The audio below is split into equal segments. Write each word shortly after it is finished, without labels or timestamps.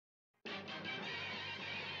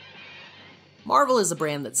Marvel is a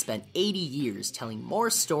brand that spent 80 years telling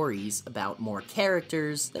more stories about more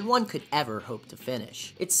characters than one could ever hope to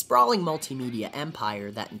finish. Its sprawling multimedia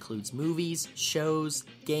empire that includes movies, shows,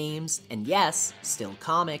 games, and yes, still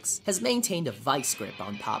comics, has maintained a vice grip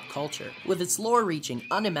on pop culture, with its lore reaching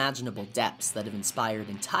unimaginable depths that have inspired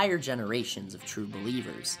entire generations of true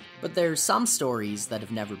believers. But there are some stories that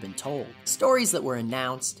have never been told. Stories that were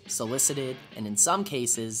announced, solicited, and in some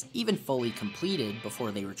cases, even fully completed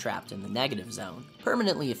before they were trapped in the negative zone,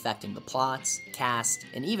 permanently affecting the plots, cast,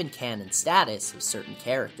 and even canon status of certain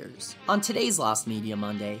characters. On today's Lost Media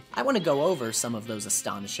Monday, I want to go over some of those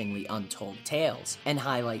astonishingly untold tales, and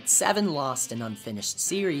highlight 7 lost and unfinished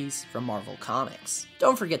series from Marvel Comics.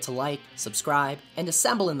 Don't forget to like, subscribe, and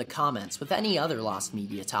assemble in the comments with any other Lost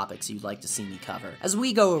Media topics you'd like to see me cover, as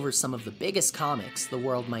we go over some of the biggest comics the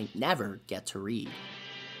world might never get to read.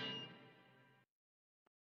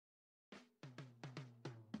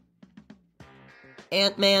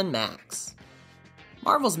 Ant-Man Max.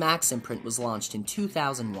 Marvel's Max imprint was launched in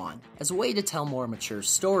 2001 as a way to tell more mature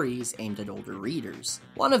stories aimed at older readers.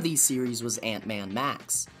 One of these series was Ant-Man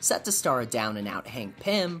Max, set to star a down-and-out Hank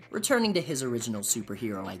Pym returning to his original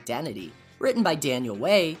superhero identity. Written by Daniel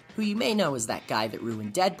Way, who you may know as that guy that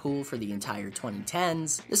ruined Deadpool for the entire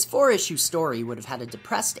 2010s, this 4-issue story would have had a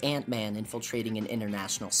depressed Ant-Man infiltrating an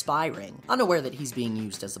international spy ring, unaware that he's being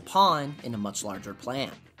used as a pawn in a much larger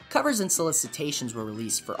plan. Covers and solicitations were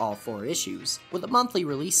released for all 4 issues, with a monthly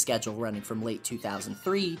release schedule running from late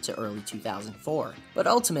 2003 to early 2004. But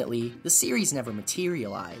ultimately, the series never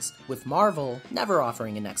materialized, with Marvel never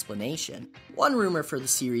offering an explanation. One rumor for the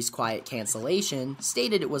series' quiet cancellation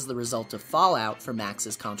stated it was the result of fallout from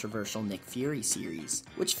Max's controversial Nick Fury series,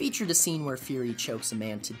 which featured a scene where Fury chokes a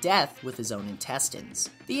man to death with his own intestines.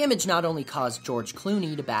 The image not only caused George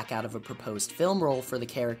Clooney to back out of a proposed film role for the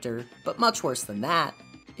character, but much worse than that,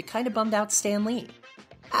 it kinda bummed out Stan Lee.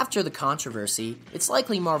 After the controversy, it's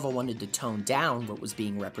likely Marvel wanted to tone down what was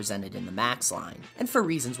being represented in the Max line, and for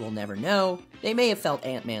reasons we'll never know, they may have felt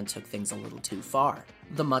Ant-Man took things a little too far.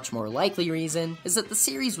 The much more likely reason is that the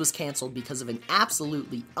series was cancelled because of an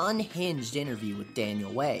absolutely unhinged interview with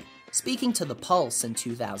Daniel Way. Speaking to The Pulse in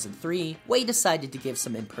 2003, Way decided to give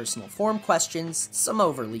some impersonal form questions some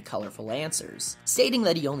overly colorful answers, stating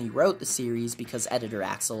that he only wrote the series because editor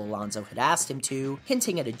Axel Alonso had asked him to,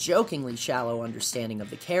 hinting at a jokingly shallow understanding of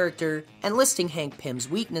the character, and listing Hank Pym's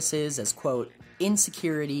weaknesses as, quote,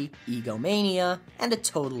 insecurity, egomania, and a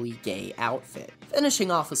totally gay outfit.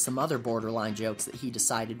 Finishing off with some other borderline jokes that he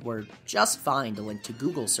decided were just fine to link to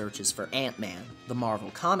Google searches for Ant-Man, the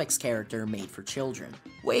Marvel Comics character made for children.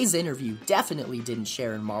 Way's interview definitely didn't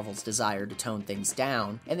share in Marvel's desire to tone things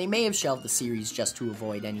down, and they may have shelved the series just to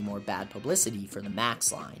avoid any more bad publicity for the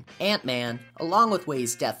Max line. Ant-Man, along with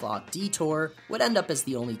Way's Deathlok Detour, would end up as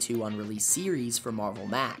the only 2 unreleased series for Marvel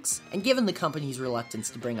Max, and given the company's reluctance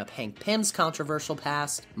to bring up Hank Pym's controversial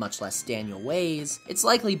past, much less Daniel Way's, it's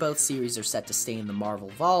likely both series are set to stay in the Marvel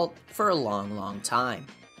vault for a long, long time.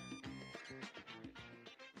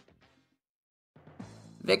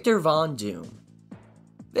 Victor Von Doom.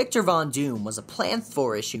 Victor Von Doom was a planned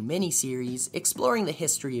 4-issue miniseries exploring the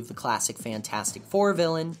history of the classic Fantastic Four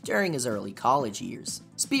villain during his early college years.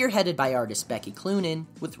 Spearheaded by artist Becky Cloonan,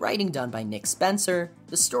 with writing done by Nick Spencer,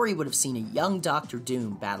 the story would have seen a young Dr.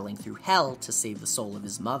 Doom battling through hell to save the soul of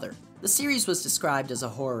his mother. The series was described as a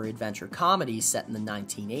horror-adventure comedy set in the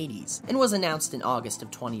 1980s, and was announced in August of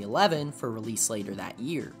 2011 for release later that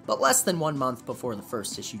year. But less than 1 month before the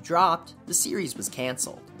first issue dropped, the series was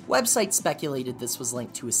cancelled. Websites speculated this was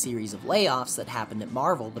linked to a series of layoffs that happened at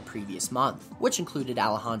Marvel the previous month, which included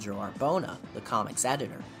Alejandro Arbona, the comics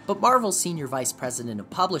editor. But Marvel's senior vice president of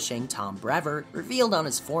publishing, Tom Brevoort, revealed on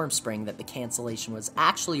his Formspring that the cancellation was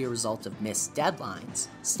actually a result of missed deadlines,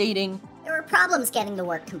 stating, "There were problems getting the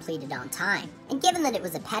work completed on time, and given that it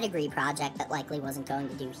was a pedigree project that likely wasn't going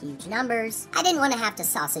to do huge numbers, I didn't want to have to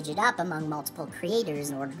sausage it up among multiple creators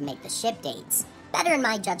in order to make the ship dates. Better in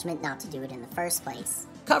my judgment not to do it in the first place."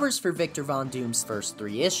 Covers for Victor Von Doom's first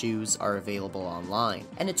 3 issues are available online,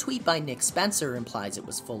 and a tweet by Nick Spencer implies it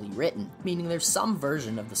was fully written, meaning there's some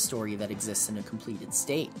version of the story that exists in a completed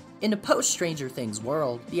state. In a post-Stranger Things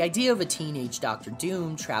world, the idea of a teenage Dr.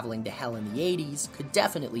 Doom traveling to hell in the 80s could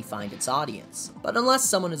definitely find its audience, but unless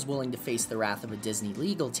someone is willing to face the wrath of a Disney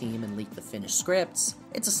legal team and leak the finished scripts,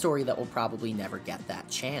 it's a story that will probably never get that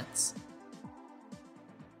chance.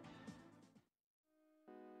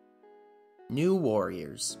 New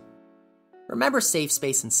Warriors. Remember Safe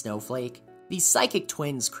Space and Snowflake? These psychic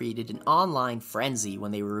twins created an online frenzy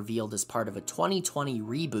when they were revealed as part of a 2020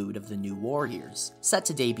 reboot of the New Warriors, set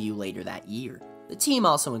to debut later that year. The team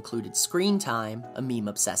also included Screen Time, a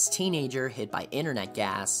meme-obsessed teenager hit by internet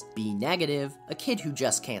gas, B Negative, a kid who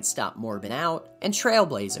just can't stop morbing out, and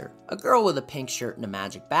Trailblazer, a girl with a pink shirt and a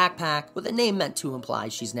magic backpack with a name meant to imply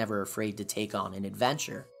she's never afraid to take on an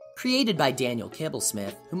adventure. Created by Daniel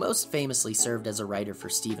Kibblesmith, who most famously served as a writer for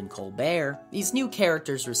Stephen Colbert, these new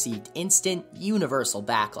characters received instant, universal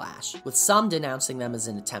backlash, with some denouncing them as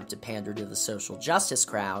an attempt to pander to the social justice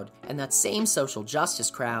crowd, and that same social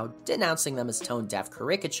justice crowd denouncing them as tone-deaf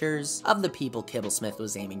caricatures of the people Kibblesmith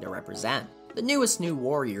was aiming to represent. The newest New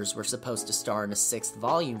Warriors were supposed to star in a 6th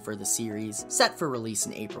volume for the series, set for release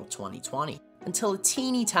in April 2020, until a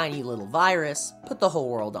teeny tiny little virus put the whole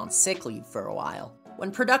world on sick leave for a while. When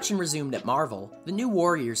production resumed at Marvel, the New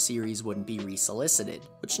Warriors series wouldn't be resolicited,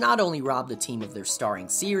 which not only robbed the team of their starring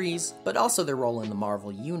series, but also their role in the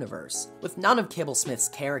Marvel Universe, with none of Kibblesmith's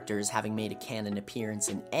characters having made a canon appearance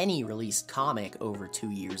in any released comic over 2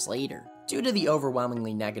 years later. Due to the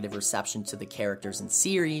overwhelmingly negative reception to the characters and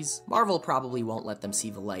series, Marvel probably won't let them see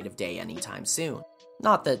the light of day anytime soon.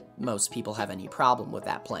 Not that most people have any problem with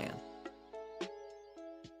that plan.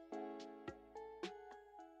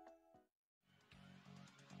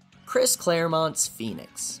 Chris Claremont's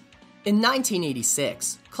Phoenix. In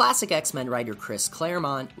 1986, classic X-Men writer Chris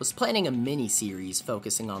Claremont was planning a mini-series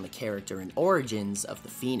focusing on the character and origins of the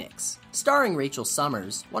Phoenix. Starring Rachel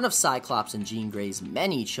Summers, one of Cyclops and Jean Grey's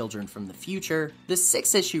many children from the future, this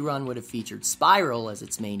 6-issue run would have featured Spiral as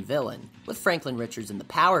its main villain, with Franklin Richards and the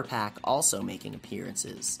Power Pack also making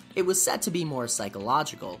appearances. It was set to be more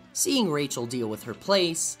psychological, seeing Rachel deal with her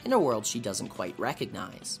place in a world she doesn't quite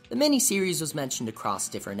recognize. The mini-series was mentioned across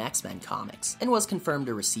different X-Men comics, and was confirmed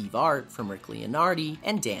to receive art from Rick Leonardi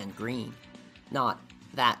and Dan Green. Not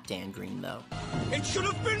that Dan Green, though. It should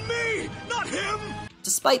have been me, not him!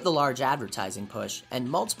 Despite the large advertising push and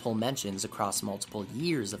multiple mentions across multiple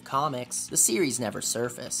years of comics, the series never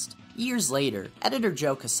surfaced. Years later, editor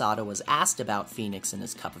Joe Quesada was asked about Phoenix in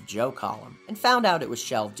his Cup of Joe column, and found out it was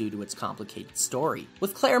shelved due to its complicated story,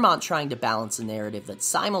 with Claremont trying to balance a narrative that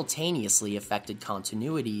simultaneously affected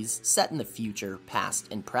continuities set in the future, past,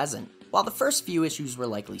 and present. While the first few issues were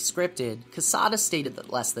likely scripted, Quesada stated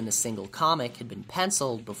that less than a single comic had been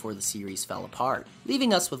penciled before the series fell apart,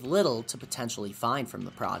 leaving us with little to potentially find from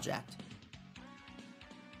the project.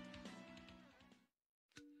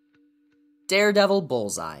 Daredevil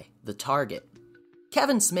Bullseye, The Target.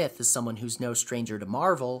 Kevin Smith is someone who's no stranger to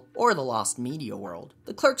Marvel or the lost media world.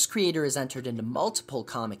 The Clerks creator has entered into multiple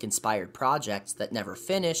comic-inspired projects that never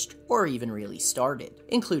finished or even really started,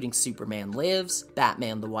 including Superman Lives,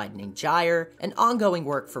 Batman the Widening Gyre, and ongoing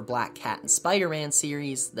work for Black Cat and Spider-Man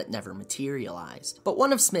series that never materialized. But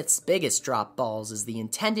one of Smith's biggest drop balls is the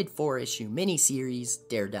intended 4-issue miniseries,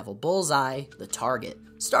 Daredevil Bullseye, The Target.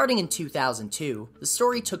 Starting in 2002, the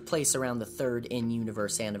story took place around the 3rd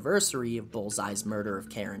in-universe anniversary of Bullseye's murder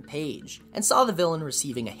of Karen Page, and saw the villain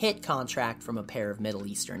receiving a hit contract from a pair of Middle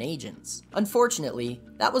Eastern agents. Unfortunately,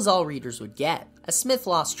 that was all readers would get, as Smith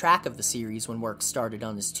lost track of the series when work started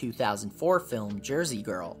on his 2004 film Jersey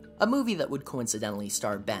Girl, a movie that would coincidentally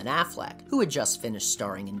star Ben Affleck, who had just finished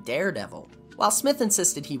starring in Daredevil. While Smith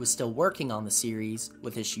insisted he was still working on the series,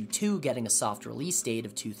 with issue 2 getting a soft release date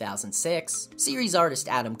of 2006, series artist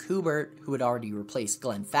Adam Kubert, who had already replaced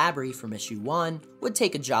Glenn Fabry from issue 1, would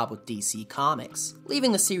take a job with DC Comics,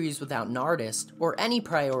 leaving the series without an artist or any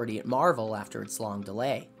priority at Marvel after its long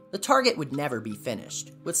delay. The Target would never be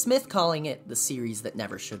finished, with Smith calling it the series that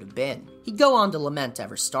never should have been. He'd go on to lament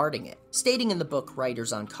ever starting it, stating in the book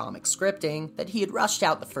Writers on Comic Scripting that he had rushed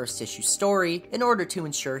out the first issue story in order to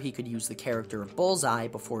ensure he could use the character of Bullseye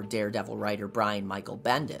before Daredevil writer Brian Michael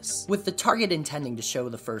Bendis, with the Target intending to show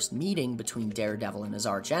the first meeting between Daredevil and his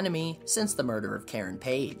archenemy since the murder of Karen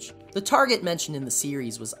Page. The Target mentioned in the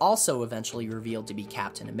series was also eventually revealed to be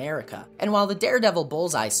Captain America, and while the Daredevil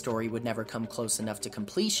Bullseye story would never come close enough to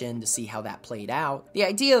completion to see how that played out, the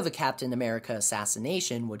idea of a Captain America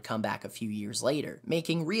assassination would come back a few years later,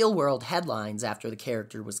 making real-world headlines after the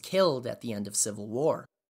character was killed at the end of Civil War.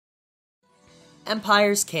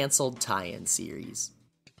 Empire's canceled tie-in series.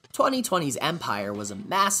 2020's Empire was a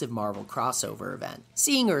massive Marvel crossover event,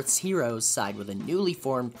 seeing Earth's heroes side with a newly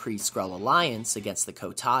formed Kree-Skrull alliance against the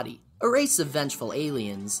Kotati, a race of vengeful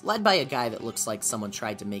aliens led by a guy that looks like someone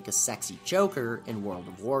tried to make a sexy Joker in World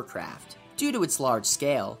of Warcraft. Due to its large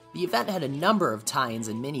scale, the event had a number of tie-ins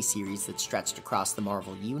and miniseries that stretched across the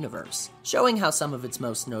Marvel Universe, showing how some of its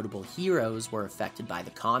most notable heroes were affected by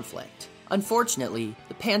the conflict. Unfortunately,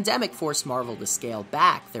 the pandemic forced Marvel to scale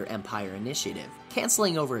back their Empire initiative,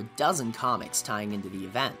 canceling over a dozen comics tying into the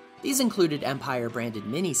event. These included Empire-branded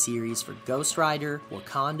miniseries for Ghost Rider,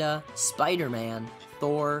 Wakanda, Spider-Man,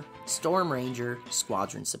 Thor, Storm Ranger,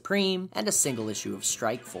 Squadron Supreme, and a single issue of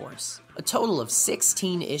Strike Force. A total of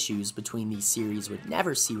 16 issues between these series would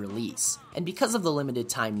never see release, and because of the limited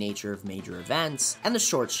time nature of major events, and the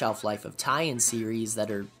short shelf life of tie-in series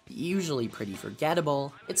that are usually pretty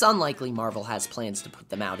forgettable, it's unlikely Marvel has plans to put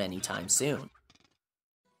them out anytime soon.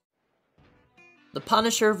 The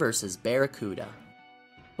Punisher vs. Barracuda.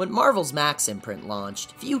 When Marvel's Max imprint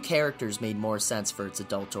launched, few characters made more sense for its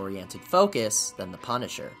adult-oriented focus than the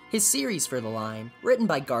Punisher. His series for the line, written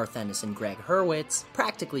by Garth Ennis and Greg Hurwitz,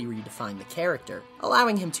 practically redefined the character,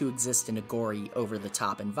 allowing him to exist in a gory,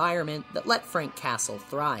 over-the-top environment that let Frank Castle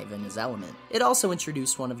thrive in his element. It also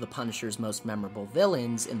introduced one of the Punisher's most memorable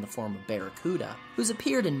villains in the form of Barracuda, who's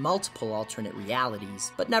appeared in multiple alternate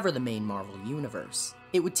realities, but never the main Marvel universe.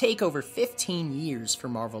 It would take over 15 years for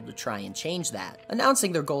Marvel to try and change that,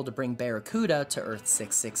 announcing their goal to bring Barracuda to Earth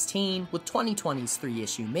 616 with 2020's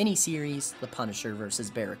 3-issue miniseries, The Punisher vs.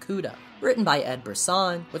 Barracuda, written by Ed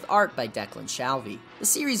Brisson, with art by Declan Shalvey. The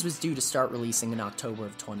series was due to start releasing in October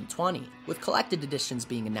of 2020, with collected editions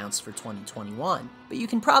being announced for 2021, but you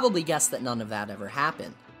can probably guess that none of that ever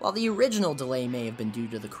happened. While the original delay may have been due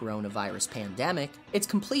to the coronavirus pandemic, its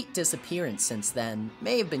complete disappearance since then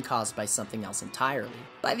may have been caused by something else entirely.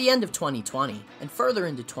 By the end of 2020, and further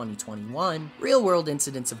into 2021, real-world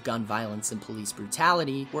incidents of gun violence and police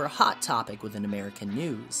brutality were a hot topic within American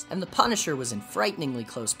news, and the Punisher was in frighteningly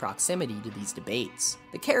close proximity to these debates.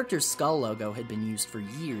 The character's skull logo had been used for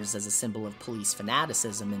years as a symbol of police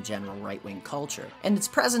fanaticism and general right-wing culture, and its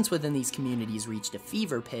presence within these communities reached a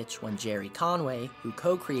fever pitch when Jerry Conway, who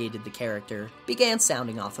co-created the character, began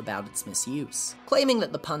sounding off about its misuse, claiming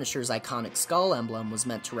that the Punisher's iconic skull emblem was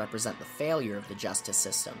meant to represent the failure of the justice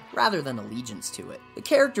system, rather than allegiance to it. The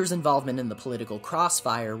character's involvement in the political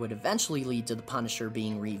crossfire would eventually lead to the Punisher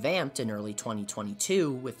being revamped in early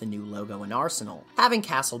 2022 with the new logo and arsenal, having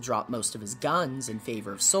Castle drop most of his guns in favor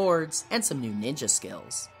of swords and some new ninja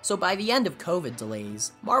skills. So by the end of COVID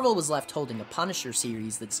delays, Marvel was left holding a Punisher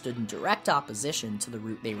series that stood in direct opposition to the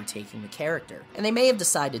route they were taking the character, and they may have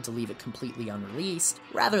decided to leave it completely unreleased,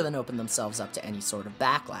 rather than open themselves up to any sort of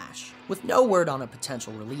backlash. With no word on a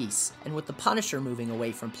potential release, and with the Punisher moving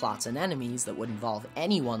away from plots and enemies that would involve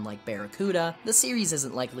anyone like Barracuda, the series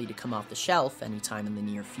isn't likely to come off the shelf anytime in the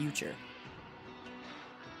near future.